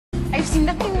I've seen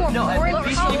nothing more boring.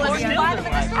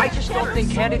 I just don't think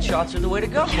candid shots are the way to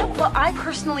go. Yeah, well, I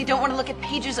personally don't want to look at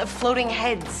pages of floating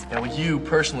heads. Now, you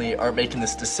personally are making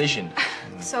this decision.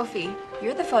 Sophie,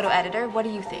 you're the photo editor. What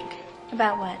do you think?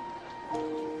 About what?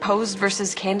 Posed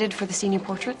versus candid for the senior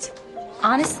portraits?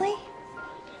 Honestly,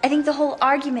 I think the whole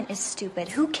argument is stupid.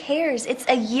 Who cares? It's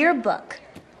a yearbook.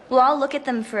 We'll all look at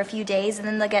them for a few days, and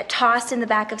then they'll get tossed in the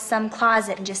back of some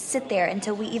closet and just sit there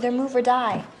until we either move or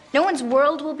die. No one's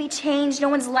world will be changed. No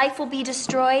one's life will be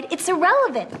destroyed. It's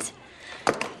irrelevant.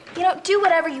 You know, do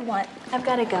whatever you want. I've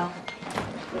got to go.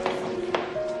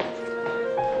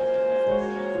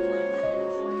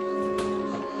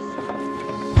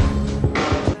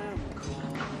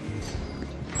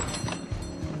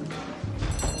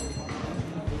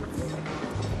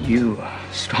 You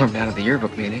stormed out of the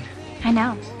yearbook meeting. I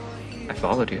know. I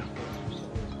followed you.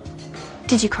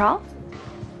 Did you crawl?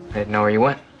 I didn't know where you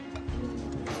went.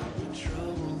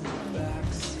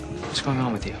 What's going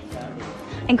on with you?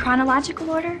 In chronological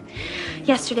order,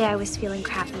 yesterday I was feeling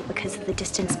crappy because of the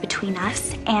distance between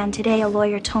us, and today a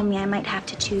lawyer told me I might have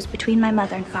to choose between my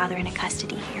mother and father in a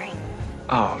custody hearing.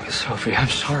 Oh, Miss Sophie, I'm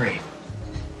sorry.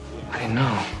 I didn't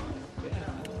know.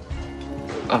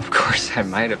 Of course, I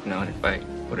might have known if I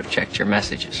would have checked your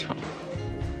messages.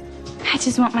 I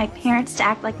just want my parents to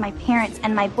act like my parents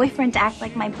and my boyfriend to act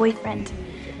like my boyfriend.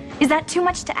 Is that too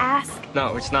much to ask?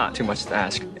 No, it's not too much to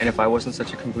ask. And if I wasn't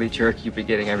such a complete jerk, you'd be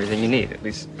getting everything you need, at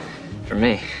least from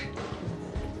me.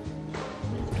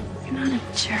 You're not a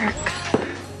jerk.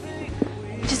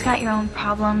 You just got your own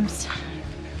problems.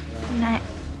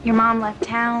 Your mom left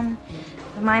town.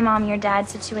 With my mom, your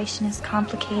dad's situation is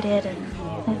complicated,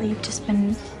 and lately you've just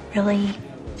been really...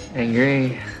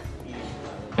 Angry,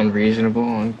 unreasonable,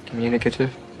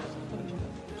 uncommunicative.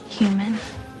 human.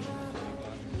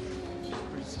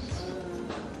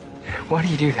 Why do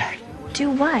you do that?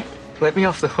 Do what? Let me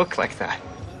off the hook like that.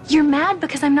 You're mad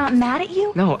because I'm not mad at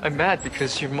you? No, I'm mad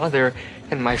because your mother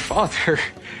and my father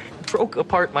broke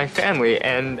apart my family,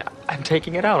 and I'm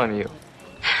taking it out on you.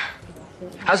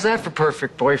 How's that for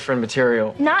perfect boyfriend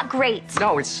material? Not great.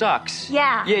 No, it sucks.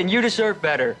 Yeah. Yeah, and you deserve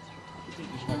better.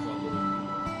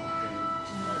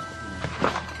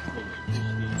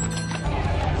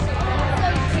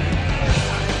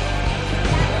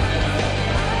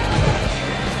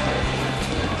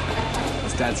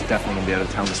 Dad's definitely gonna be out of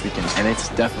town this weekend, and it's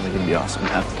definitely gonna be awesome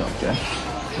to have to go, okay?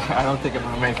 I don't think I'm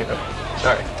gonna make it.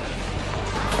 Sorry.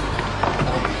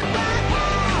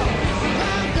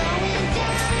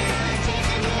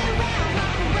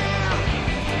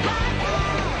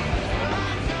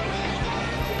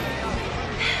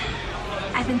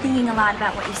 I've been thinking a lot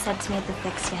about what you said to me at the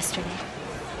fix yesterday.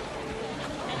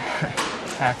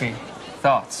 Happy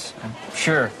thoughts, I'm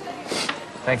sure.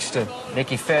 Thanks to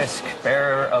Nikki Fisk,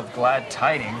 bearer of glad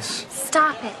tidings.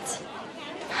 Stop it.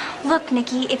 Look,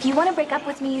 Nikki, if you want to break up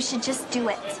with me, you should just do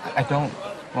it. I don't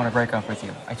want to break up with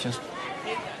you.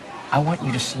 I want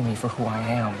you to see me for who I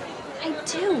am. I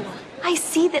do. I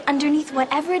see that underneath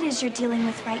whatever it is you're dealing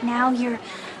with right now, you're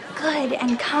good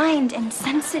and kind and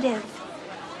sensitive.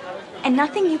 And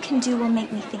nothing you can do will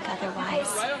make me think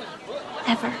otherwise.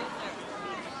 Ever.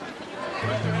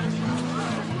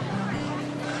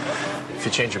 If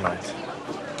you change your mind.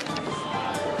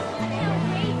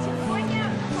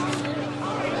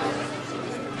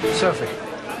 Sophie.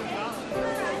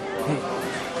 Hey,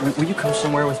 will you come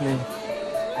somewhere with me?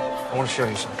 I want to show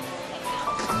you something.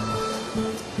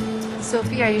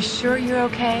 Sophie, are you sure you're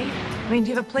okay? I mean,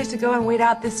 do you have a place to go and wait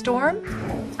out this storm?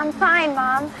 I'm fine,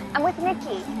 Mom. I'm with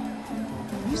Nikki.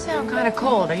 You sound kind of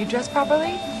cold. Are you dressed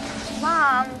properly?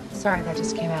 Mom. Sorry, that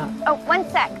just came out. Oh, one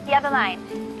sec. The other line.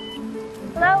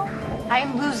 Hello?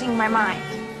 I'm losing my mind.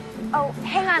 Oh,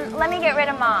 hang on. Let me get rid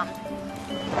of Mom.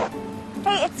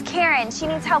 Hey, it's Karen. She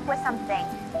needs help with something.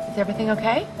 Is everything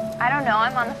okay? I don't know.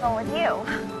 I'm on the phone with you.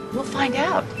 We'll find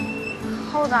out.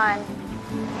 Hold on.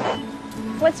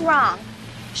 What's wrong?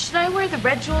 Should I wear the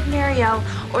red jeweled Marielle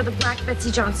or the black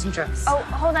Betsy Johnson dress? Oh,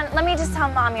 hold on. Let me just tell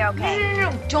Mom you're okay.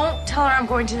 No. Don't tell her I'm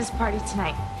going to this party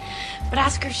tonight. But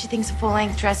ask her if she thinks a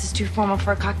full-length dress is too formal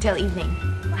for a cocktail evening.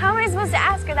 How am I supposed to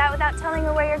ask her that without telling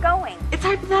her where you're going? It's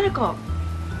hypothetical.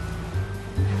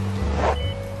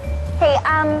 Hey,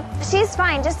 she's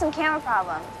fine. Just some camera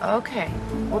problems. Okay.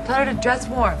 We'll tell her to dress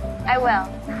warm. I will.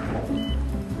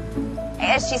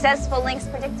 As she says, full length's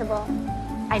predictable.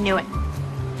 I knew it.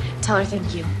 Tell her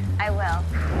thank you. I will.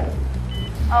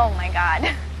 Oh, my God.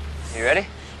 You ready?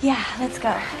 Yeah, let's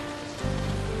go.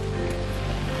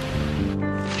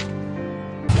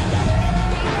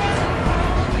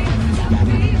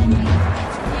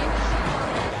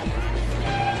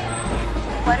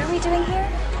 What are we doing here?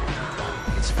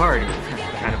 It's a party.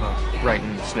 Kind of a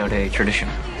Brighton snow day tradition.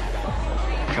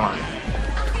 Come on.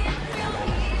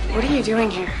 What are you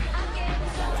doing here?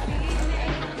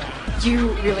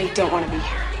 You really don't want to be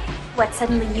here. What,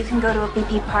 suddenly you can go to a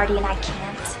BP party and I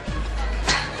can't?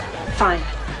 Fine.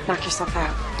 Knock yourself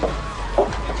out.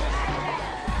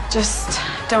 Just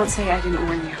don't say I didn't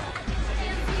warn you.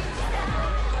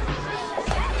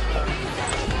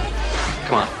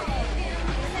 Come on.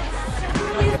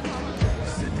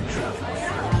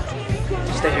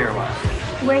 Stay here a while.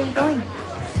 Where are you going?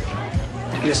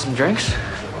 Get some drinks?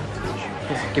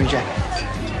 Here, give me a jacket.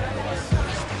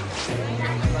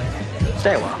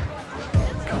 Stay a while.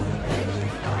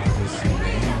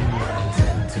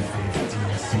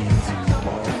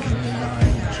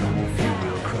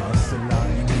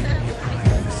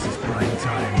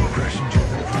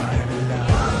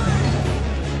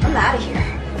 I'm out of here.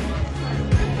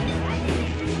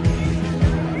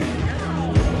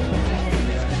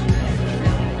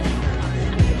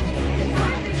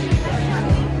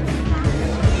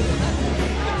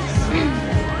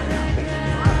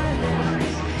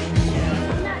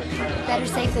 Better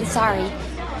safe than sorry.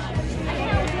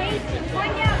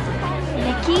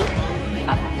 Nikki?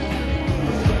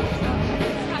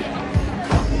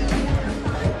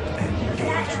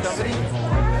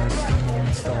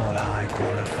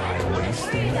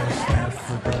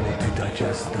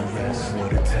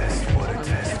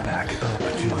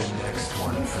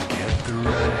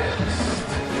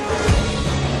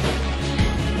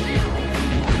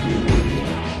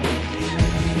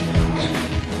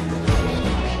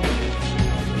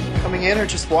 Coming in or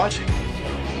just watching?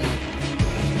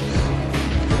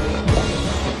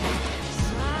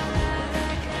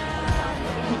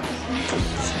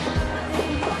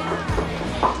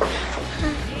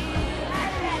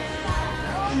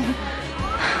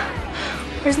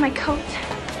 Where's my coat?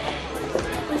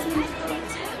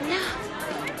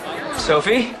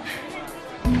 Sophie?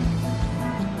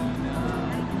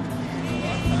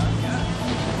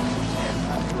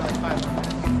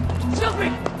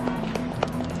 Sophie!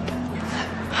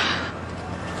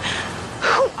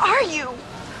 Who are you?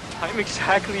 I'm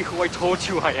exactly who I told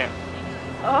you I am.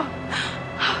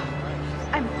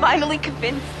 I'm finally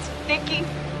convinced, Nikki.